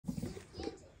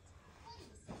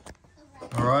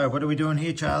Right, what are we doing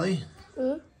here, Charlie?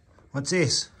 What's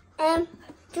this?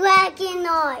 Dragon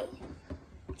eye.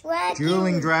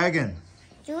 Dueling dragon.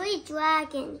 Dueling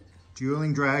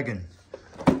dragon.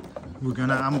 We're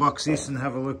gonna unbox this and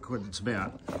have a look what it's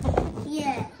about.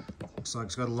 Yeah. Looks like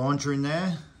it's got a launcher in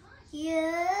there.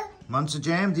 Yeah. Monster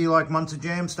Jam, do you like Monster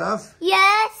Jam stuff?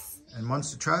 Yes. And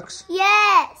monster trucks?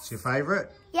 Yes. It's your favourite?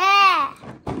 Yeah.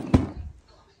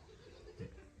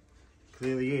 It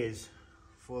clearly is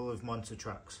full of monster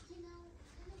trucks.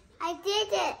 I did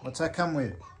it. What's that come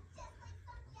with?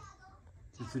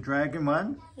 Is it the dragon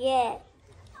one? Yeah.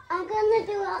 I'm gonna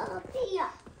do it up here.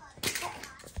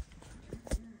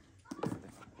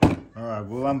 Alright,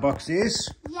 we'll unbox this.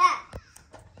 Yeah.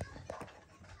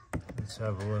 Let's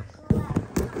have a look.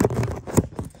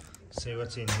 See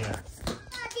what's in here.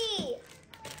 Daddy.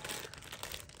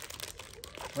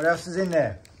 What else is in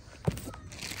there?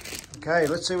 Okay,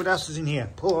 let's see what else is in here.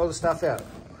 Pull all the stuff out.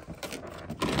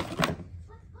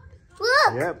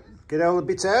 Look. Yep, get all the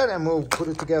bits out and we'll put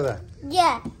it together.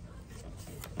 Yeah.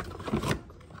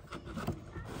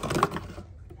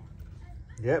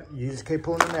 Yep, you just keep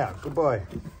pulling them out. Good boy.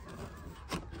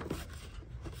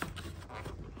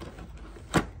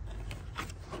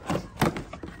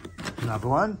 Another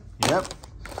one. Yep.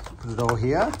 Put it all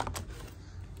here.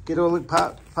 Get all the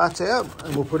parts out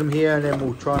and we'll put them here and then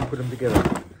we'll try and put them together.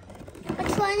 I'm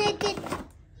trying to get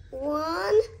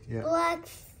one black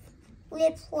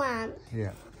flip one.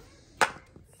 Yeah.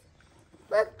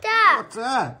 Look that. What's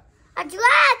that? A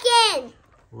dragon.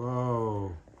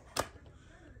 Whoa.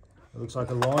 It looks like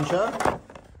a launcher.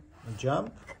 A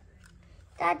jump.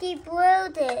 Daddy blew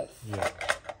this. Yeah.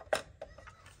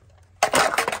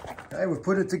 Okay, we've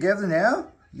put it together now.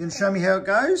 You gonna show me how it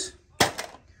goes?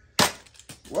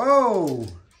 Whoa!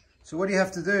 So what do you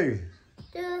have to do?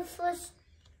 Do first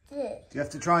this. Do you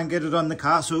have to try and get it on the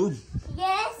castle?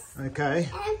 Yes. Okay.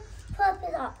 And pop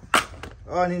it up.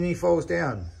 Oh, and then he falls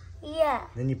down. Yeah.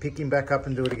 Then you pick him back up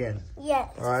and do it again. Yes.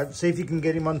 All right, see if you can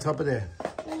get him on top of there.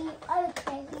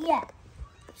 Okay, yeah.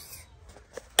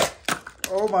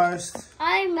 Almost.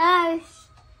 Almost.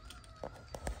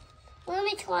 Let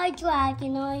me try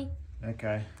dragon eye.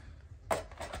 Okay.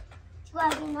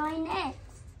 Dragon eye next.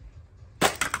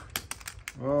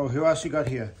 Oh, who else you got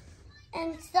here?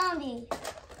 And zombie.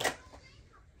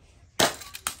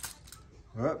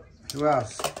 Oh, who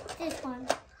else? This one.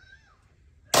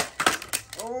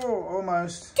 Oh,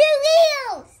 almost. 2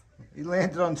 wheels. He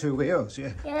landed on 2 wheels,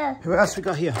 yeah. Yeah. Who else we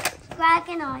got here?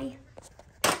 Dragon eye.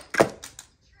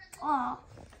 Oh,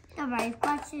 the rave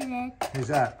got it. Who's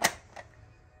that?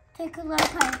 Take a look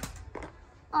at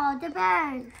oh, the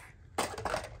bird.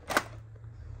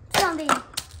 Zombie.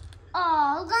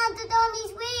 Oh, landed on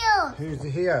these wheels.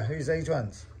 Who's here? Who's these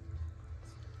ones?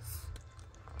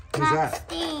 Who's that?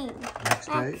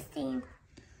 Maxine.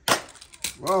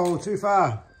 Whoa, too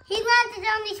far. He landed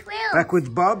on these wheels. Backwards,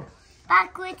 Bob.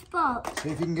 Backwards, Bob. See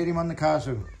if you can get him on the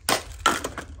castle.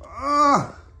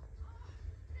 Oh!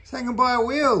 He's hanging by a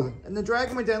wheel and the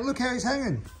dragon went down. Look how he's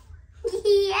hanging.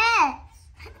 Yes.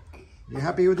 You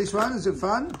happy with this one? Is it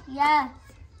fun? Yeah.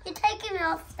 You're taking me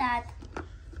off, Dad.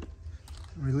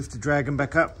 We lift the dragon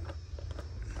back up.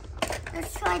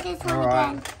 Let's try this one All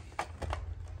right. again.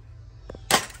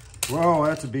 Whoa,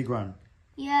 that's a big one.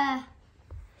 Yeah.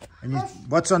 And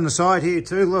what's on the side here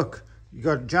too? Look, you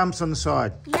got jumps on the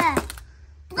side. Yeah.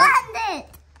 Landed.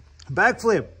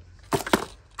 Backflip.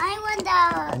 I want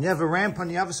those. And you have a ramp on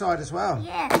the other side as well.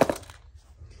 Yeah. Here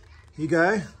you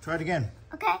go. Try it again.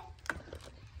 Okay.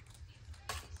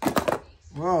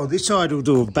 Whoa, this side will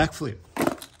do a backflip.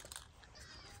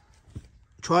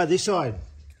 Try this side.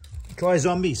 Try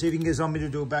zombie. See if you can get zombie to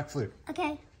do a backflip.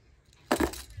 Okay.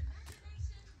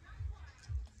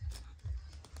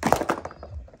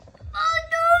 Oh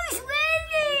no, he's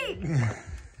moving.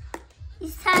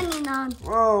 He's hanging on.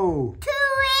 Whoa. 2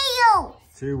 wheels.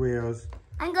 2 wheels.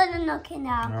 I'm gonna knock it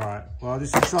out. All right. Well,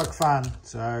 this looks like fun,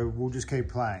 so we'll just keep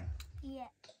playing.